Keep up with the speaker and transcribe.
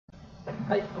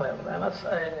はい、おはようございます。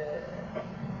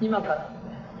今から、ね、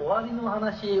終わりの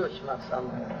話をします。終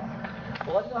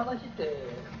わりの話って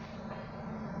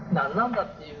何なんだ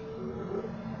っていう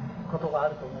ことがあ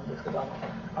ると思うんですけど、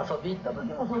遊び行った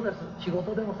時もそうです。仕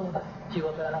事でもそうです。仕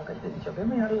事やなんかして一生懸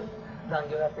命やる、残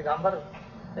業やって頑張る、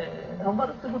頑張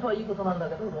るってことはいいことなんだ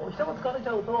けど、どうしても疲れち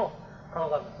ゃうと顔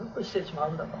がずっとしてしま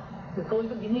うんだと。でそういう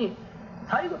時に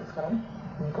最後ですからね、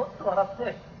ニコッと笑っ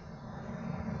て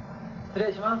失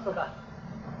礼しますとか、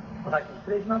お先失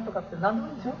礼しますとかって何でも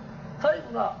いいんですよ。最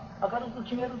後が明るく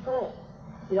決めると、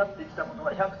やってきたこと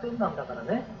が100点なんだから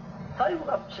ね、最後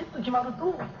がピシッと決まる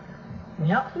と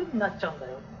200点になっちゃうんだ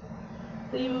よ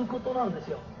っていうことなんです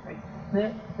よ。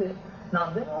ね、で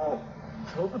何でも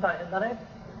すごく大変だね、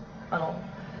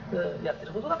やって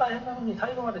ることが大変なのに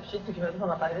最後までピシッと決めるの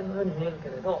が大変のように見えるけ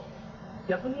れど、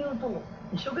逆に言うと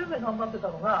一生懸命頑張ってた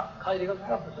のが帰りがか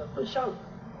かってずっとしちゃう。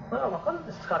それは分かるん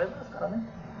です。疲れますからね。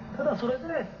ただそれ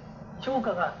で評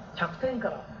価が100点か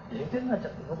ら0点になっちゃ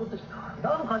って残ってきて、なん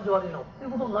だあの感情悪いのってい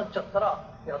うことになっちゃったら、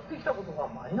やってきたことが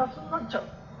マイナスになっちゃうっ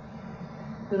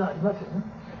ていうのはありますよね。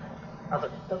遊び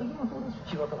行った時もそうです。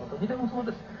仕事の時でもそう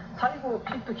です。最後を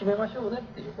ピシッと決めましょうねっ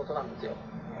ていうことなんですよ。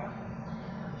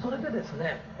それでです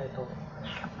ね、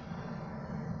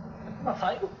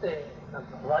最後ってなん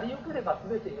ていうの、終わりよければ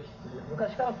全てよしっていう、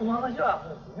昔からこの話は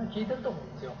もうみんな聞いてると思う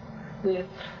んですよ。で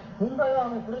問題は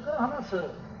これから話す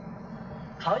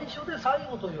最初で最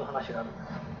後という話があるんで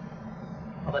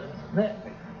す。わかりますよね。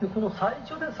でこの最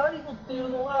初で最後っていう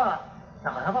のが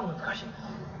なかなか難しいんで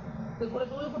す。でこれ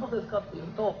どういうことですかっていう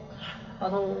と、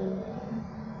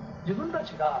自分た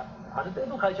ちがある程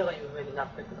度会社が有名になっ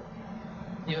てくる、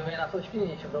有名な組織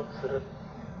に所属する、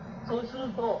そうする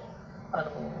と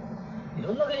い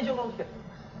ろんな現象が起きてくるん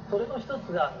です。それの一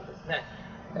つがですね、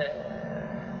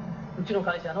うちの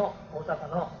会社の大阪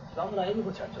の柴村恵美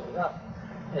子社長が、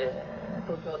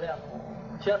東京で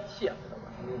始発師やってた時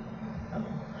に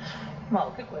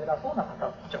結構偉そうな方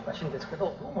っちゃおかしいんですけ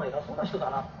ど、どうも偉そうな人だ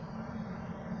な、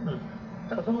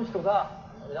だからその人が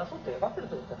偉そうって威張ってる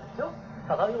ということじゃないですよ、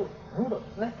漂うムードで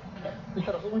すね。そし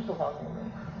たらその人が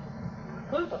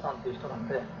トヨタさんっていう人なん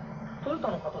で、トヨタ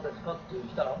の方ですかって言っ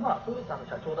たら、トヨタの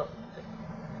社長だったんで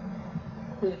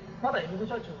すよ。でまだ恵美子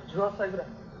社長も18歳ぐらい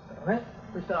の時ですからね。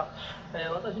そしたら、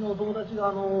私のお友達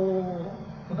が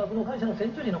お宅の会社の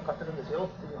船長に乗っかってるんですよっ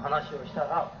ていう話をした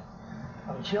ら、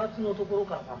始発のところ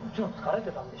からもちろん疲れて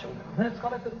たんでしょうけどね、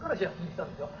疲れてるから始発に来たん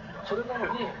ですよ。それな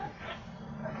のに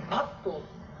パッと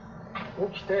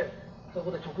起きて、そ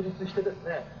こで直立してです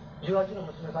ね、18の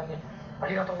娘さんに「あ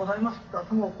りがとうございます」って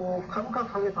頭をこう軽々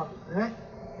下げたんですね。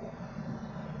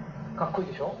かっこいい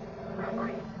でしょ。かっこ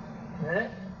いい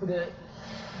ね。で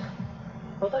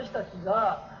私たち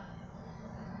が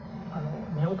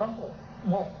日本官報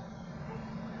も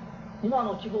今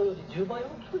の規模より10倍大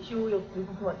きくしようよという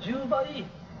ことは、10倍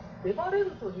得られ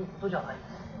るということじゃない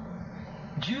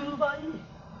です。10倍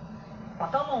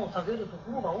頭を下げると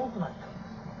ころが多くなっちゃうんで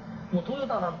す。もうトヨ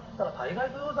タなんて言ったら大概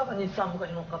トヨタが日産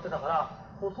昔乗っかってたから、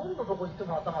ほとんどどこ行って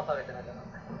も頭下げてなきゃ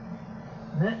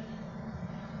なんないね。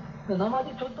で生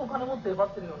でちょっとお金持って威張っ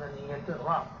てるような人間っていうの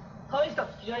は大した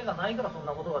付き合いがないからそん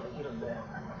なことができるんで、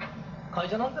会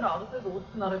社なんてのはある程度大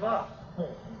きくなればもう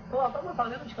頭下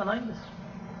げるしかないんです。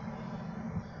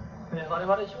我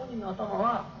々商人の頭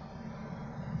は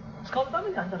使うため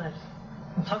にあるんじゃないで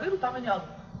す。下げるためにある。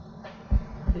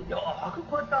でよく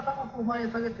こうやって頭を前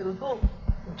に下げてると、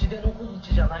血での小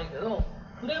槌じゃないけど、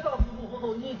振れば振るほ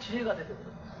どに知恵が出てくる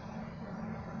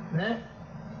んですね。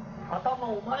頭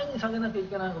を前に下げなきゃい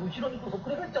けないのが後ろにこそっく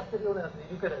り返っちゃってるようなやつ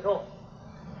いるけれど、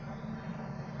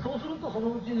そうするとそ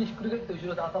のうちにひっくり返って後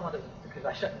ろで頭で打って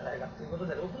怪我しちゃうんじゃないかということ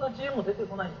で、ろくな知恵も出て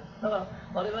こないんです。だから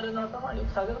我々の頭はよ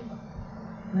く下げるんだ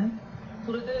ね。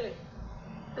それで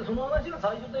その話が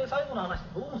最初で最後の話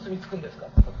とどう結びつくんですかっ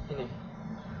て言った時に、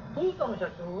トヨタの社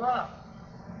長が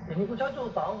恵美子社長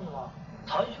と会うのは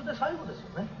最初で最後です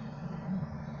よね。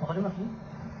わかります？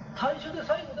最初で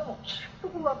最後でもきちっと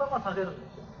ここ頭下げるんで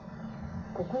すよ。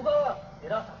ここが偉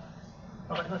さで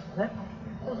す。わかりますよね。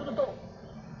そうすると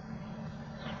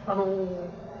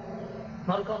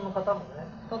マルカンの方もね、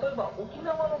例えば沖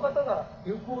縄の方が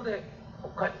旅行で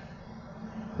北海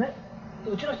道ね、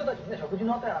うちの人たちもね、食事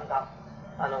の後やなんか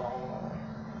墓穴が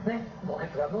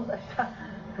飲んだりした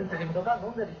テレビとか飲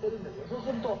んだりしてるんですよ。そう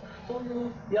するとそうい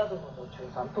う宿の女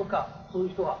中さんとかそういう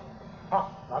人は「あ、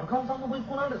マルカンさんのご一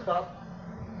行なんですか、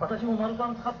私もマルカ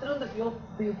ン使ってるんですよ」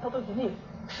って言った時に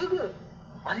すぐ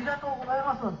「ありがとうござい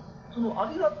ます」なんです。その「あ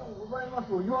りがとうございま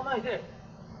す」を言わないで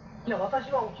「いや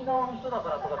私は沖縄の人だか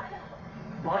ら」とか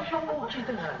場所を聞い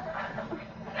てるじゃないです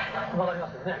か。わかりま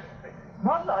すよね。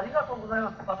まずありがとうござい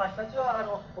ます。私たち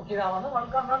は沖縄の丸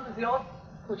カンなんですよ。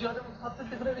こちらでも使ってっ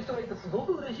てくれる人がいてすご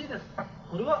く嬉しいです。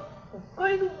これは北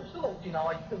海道の人が沖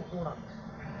縄行ってもそうなんで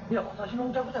す。いや、私の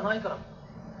お客じゃないから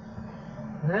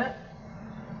ね、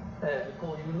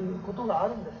こういうことがあ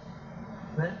るんです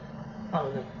ね。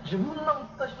自分が売っ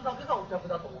た人だけがお客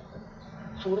だと思ってる。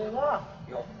それは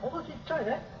よっぽどちっちゃい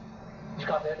ね、自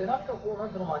家製で何かこうなん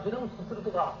ていうのまんじゅうでも作ってると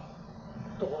か、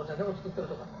ところてんでも作ってる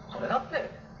とか、それだっ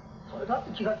て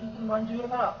気が利いてるまんじゅう屋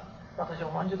なら、私は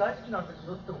おまんじゅう大好きなんです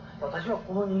よっても、私は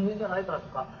この人間じゃないからと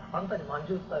か、あんたにまん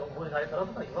じゅうって覚えないから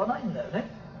とか言わないんだよね。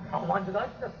おまんじゅう大好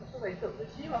きだって人がいたら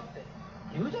嬉しいわって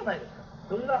言うじゃないですか。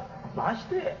それがまし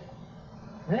て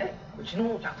ね、うち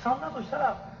のお客さんだとした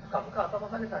ら深々頭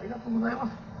下げてありがとうございま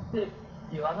すって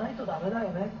言わないとダメだよ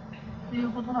ねってい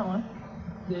うことなのね。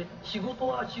で、仕事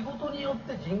は仕事によっ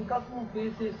て人格を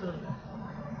形成するんで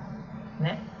す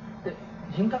ね。で、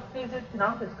人格形成って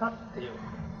何ですかっていう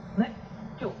ね、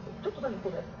今日ちょっとだけこ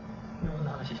こで余分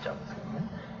な話しちゃうんですけどね、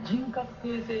人格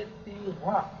形成っていうの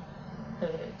は、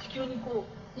地球にこ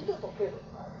う緯度と経度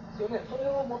があるんですよね。それ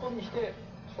を元にして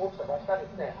大きさ出したりで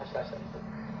すね、走らしたりする。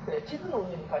地図の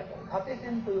上に書いてある縦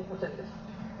線と横線です、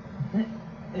ね。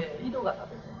緯度が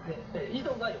縦線で、緯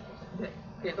度が横線で、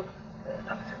経度が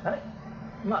縦線だね。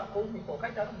まあこういうふうにこう書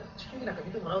いてあるんです。地球儀なんか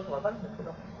見てもらうと分かるんですけ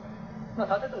ど、まあ、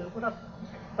縦と横だと、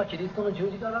キリストの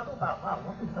十字架だとか、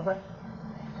思ってください。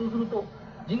そうすると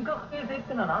人格形成っ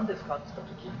ていうのは何ですかって言った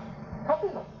時、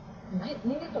縦の人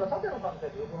間というのは縦の関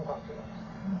係と横の関係なん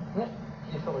ですね。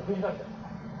キリストの十字架みたいな。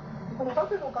この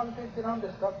縦の関係って何で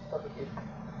すかって言った時、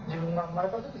自分が生まれ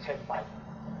た時先輩、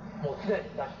もうすでに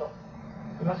いた人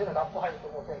いますよね。学校入ると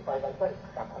もう先輩がいたり、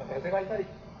学校の先生がいたり、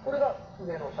これが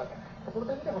上の社会、ところ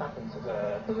で見てもなってるんですよ。ずっ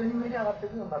と上に上に上がってい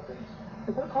くようになってるんです。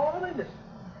でこれ変わらないんです。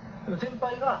でも先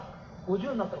輩が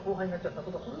50になったら後輩になっちゃった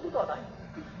とか、そういうことはないんです。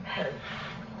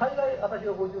大概私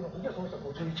が50の時はその人は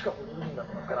51か52になっ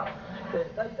てますから、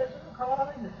大体それも変わら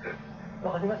ないんです。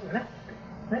わかりますよね。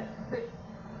で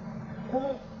こ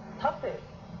の縦、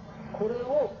これ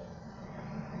を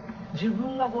自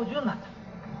分が50になった、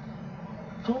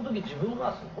その時自分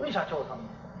はすごい社長さ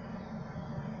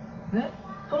んね。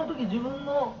その時自分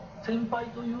の先輩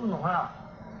というのが、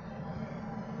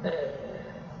普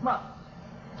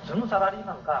通のサラリー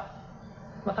マンか、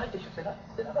大して出世がし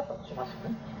てなかったとしますよ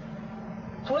ね。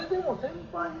それでも先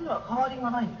輩には変わりが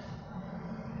ないんです。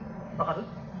わかる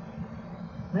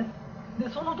ね。で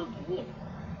その時に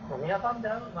飲み屋さんで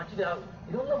ある、街である、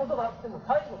いろんなことがあっても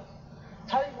最後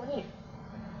に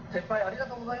先輩ありが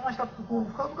とうございましたってこう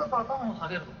深々と頭を下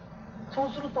げる。そ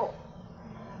うすると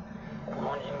こ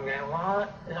の人間は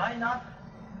偉いな、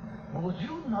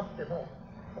50になっても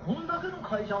こんだけの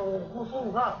会社を起こそ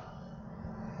うが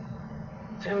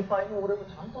先輩も俺をち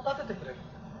ゃんと立ててくれる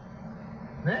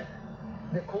ね。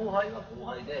で後輩は後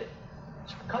輩で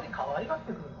しっかり可愛がっ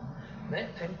てくる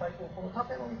ね。先輩とこの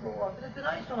縦の人を忘れて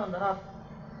ない人なんだなっ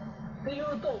てい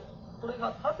うと、それ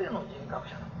が縦の人格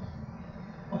者なんで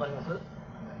す。わかります？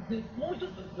でもう一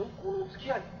つ横の付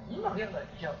き合い、今現在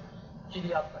付き合う、知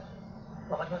り合った人、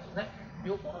わかりますよね。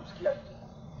横の付き合いって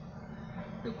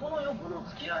いうで、この横の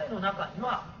付き合いの中に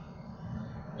は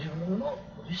自分の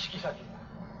意識先、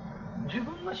自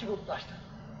分が仕事出してる、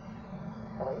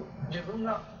自分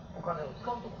がお金を使う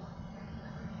ところ、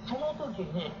その時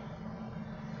に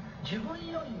自分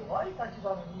より弱い立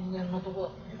場の人間のところ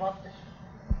だと威張ってしまう。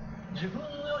自分よ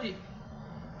り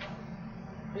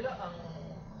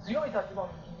強い立場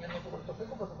の人間のところとペ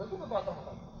コペコペコペコ頭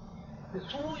がで、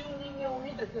そういう人間を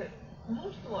見てて、こ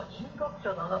の人は人格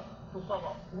者だなとか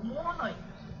は思わないんで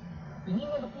すよ。で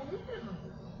人間がこう見てるん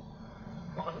ですよ。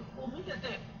だからこう見て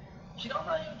て知ら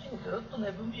ないうちにずっと寝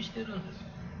踏みしてるんです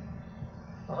よ。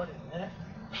わかるよね。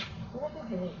その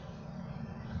時に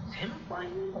先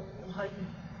輩にも後輩に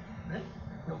もね、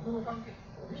横の関係、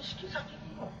お意識先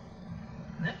にも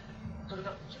ね、それ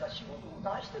からうちが仕事を出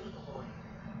してるところに、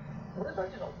俺た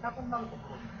ちがお客になると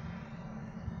ころに、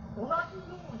同じよ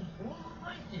うにオール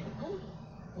マイティーのどういう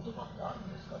言葉ってある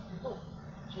んですかっていうと、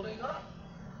それが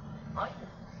愛なんで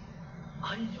す。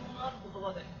愛情のある言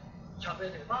葉で喋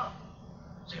れば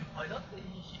先輩だってい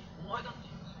いしお前だって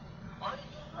いいんです。愛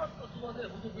情のある言葉でお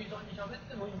得意さんに喋っ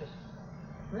てもいいんです、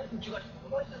ね、うちが仕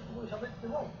事出してるところに喋って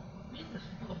もいいんです。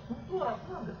だから本当は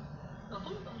楽なんです。だから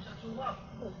トヨタの社長は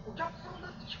もうお客さん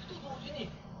だって聞くと同時に、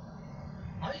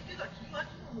相手が18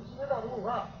の娘だろう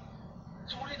が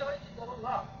総理大臣だろう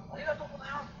がありがとうござ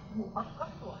います、もうあの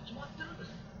角度は決まってるんで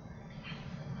す。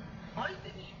相手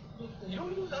にい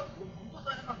ろいろやると本当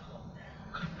大変なんですよ。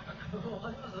わか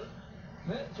ります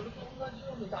ね。それと同じ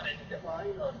ように誰にでも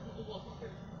愛のある言葉をかけ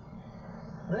る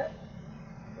ね。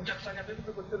お客さんにはペコ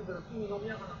ペコしてるけど、すぐ飲み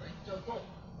屋かなんか行っちゃうと、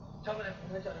しゃべれん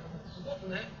ねちゃれんね、すごく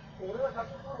ね、俺は100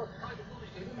万だって態度取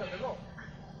る人いるんだけど、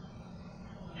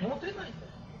モテないんだ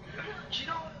よ。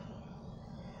嫌われる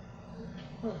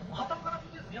の。はたから見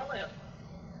てると嫌なやつ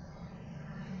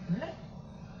だ。ね。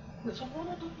で、そこ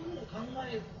のところを考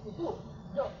えると、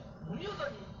じゃあ、飲み屋さ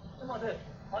んに行ってまで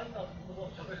愛のある言葉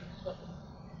をしゃべるんですかって、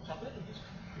しゃべるんです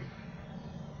か。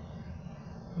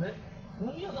ね。飲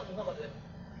み屋さんの中で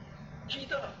聞い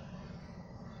たら、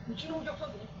うちのお客さ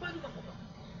んっていっぱいいるかもわかんない。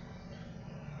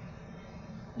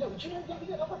じゃあ、うちのお客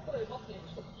じゃなかったらよかったんで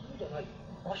すかってそうじゃない。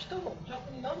明日のお客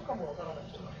になるかもわからない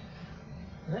人が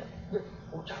ね。で、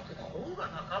お客だろうが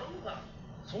なかろうが、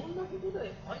そんなことで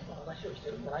愛の話をし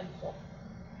てるんじゃないんですよ。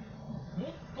も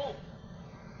っと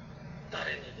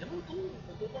誰にでも通る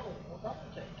言葉を持たな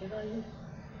きゃいけないよ。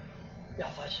優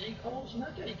しい顔をしな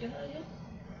きゃいけないよ。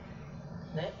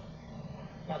ね。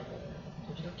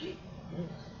時々言うん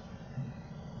です。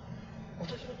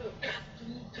私の手をガッと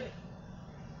握って、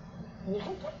日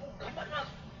本から頑張りま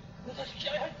す。私気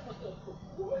合入ってますよ。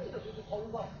怖いんですよ、顔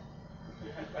が。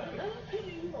何て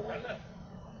言うの俺ね。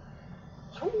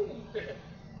商人って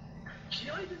気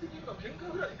合でできるか喧嘩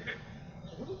ぐらいで、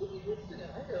そういうこと言うってじゃ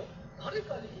ないんだよ。誰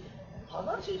かに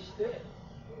話して、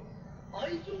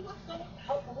愛情が伝わっ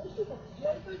て、この人と付き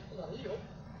合いたいってのはいいよ。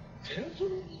戦争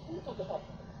に行こうとか、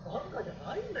なんかじゃ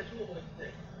ないんでしょ、これって。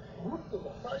もっと優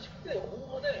しくて、大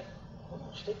間で、この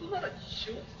人となら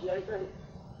一生付き合いたい。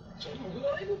そのぐ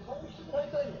らいの顔してもらい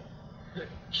たいの。で、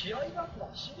気合だったら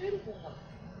締めるもんなの。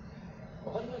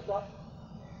わかりますか？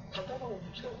刀を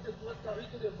抜き出してこうやって歩い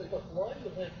てるやつがいたら怖いよ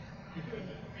ね。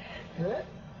ね？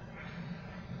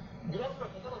ブラブラ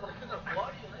刀が来てたら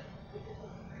怖いよね。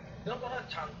だから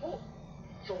ちゃんと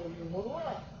そういうもの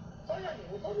は鞘に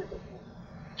収めておく。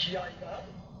気合がある。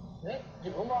ね？自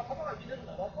分の頭が切れる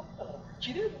のは分かったから、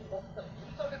切れるんだったら振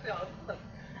り下げて歩くんだ。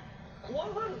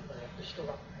怖がるんだよって人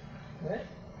が。ね？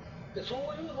で、そう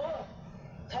いうのは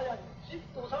鞘にきちっ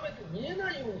と収めて見えな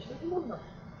いようにしていくもんなんだ。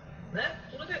ね？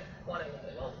それで我々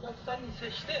はお客さんに接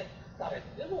して誰に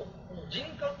でもこの人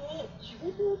格を仕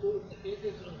事を通して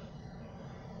形成するん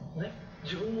だ。ね？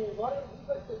自分の生まれを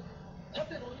振り返って縦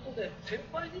の糸で先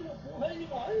輩にも後輩に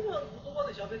も愛のある言葉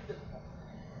で喋ってるんだ。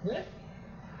ね？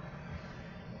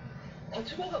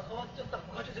立場が変わっちゃったら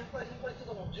昔先輩って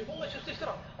たのを自分が出世した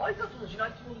ら挨拶もしな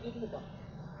いつもりでいるのか。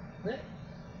ね？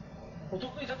お得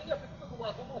意先にはペコペコ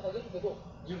は頭を下げるけど、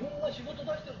自分が仕事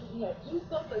出してる時にはずっ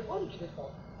とあんた弱い気ですか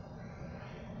ら。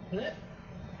ね？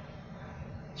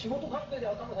仕事関係で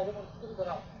頭下げまくってるか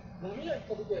ら、飲み屋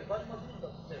行った時はエバリまするんだ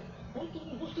って、本当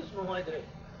にホステスの前で、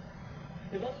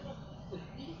エバリますっ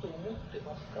ていいと思って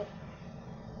ますか？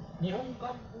日本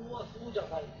官報はそうじゃ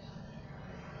ないんで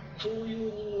す。そうい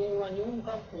う人間は日本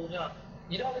官報には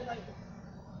いられないんで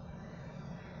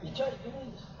す。いちゃいけな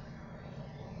いんです。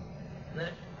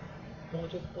ね？もう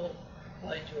ちょっと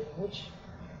愛情を持ち、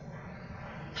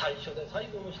最初で最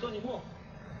後の人にも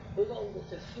笑顔で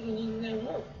接する人間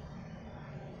を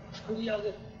作り上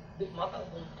げる。で、また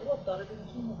本当は誰でも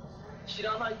そうなんです。知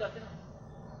らないだけなん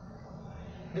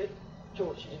です。で、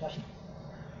今日知りまし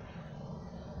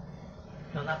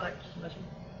た。7回聞きましょう。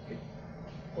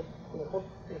掘っ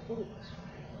て掘るんです。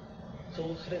そ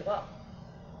うすれば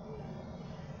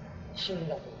真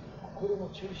だと心の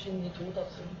中心に到達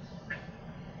するんです。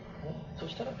そ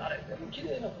したら誰でもき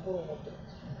れいな心を持ってるんで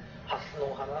す。ハス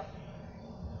の花っ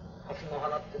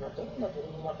ていうのはどんな泥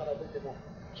沼から出ても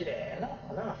きれいな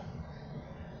花が、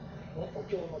お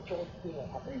経の経っていう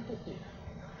のは縦糸っていう。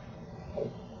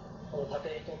この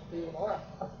縦糸っていうのは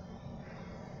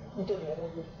糸に重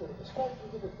いをつけるとスパイ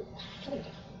クが出てすぐに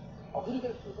立つ。アフリカ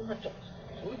でそうなっちゃうんです。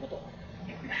そういうことは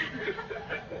世界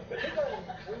に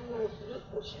通用する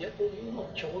教えというのを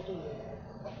経というの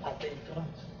は縦糸なん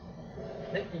です。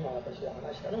ね、今私が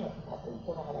話したのも縦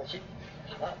糸の話。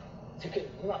ただ世間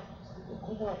には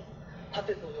横もある。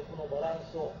縦と横のバラン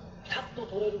スをピタッと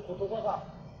取れる言葉が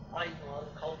愛のある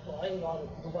顔と愛のある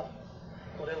言葉なんです。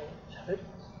これを喋る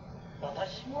んです。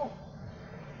私も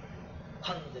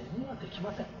完全にはでき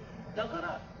ません。だか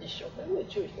ら一生懸命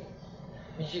注意してるんです。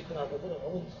未熟なところが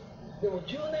多いんです。でも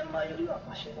10年前よりは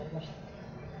マシになりました。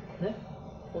ね、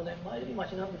5年前よりマ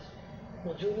シなんです。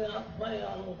もう10年前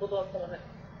のことだったらね、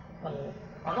穴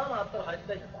があったら入り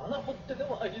たいんです。穴掘ってで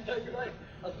も入りたいぐらい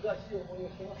恥ずかしい思いを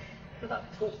しています。ただ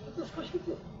少しず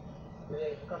つ上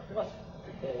へ向かってます。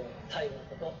最後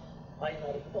のこと、愛の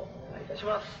あることをお願いいたし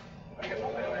ます。ありがとう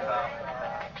ございまし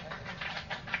た。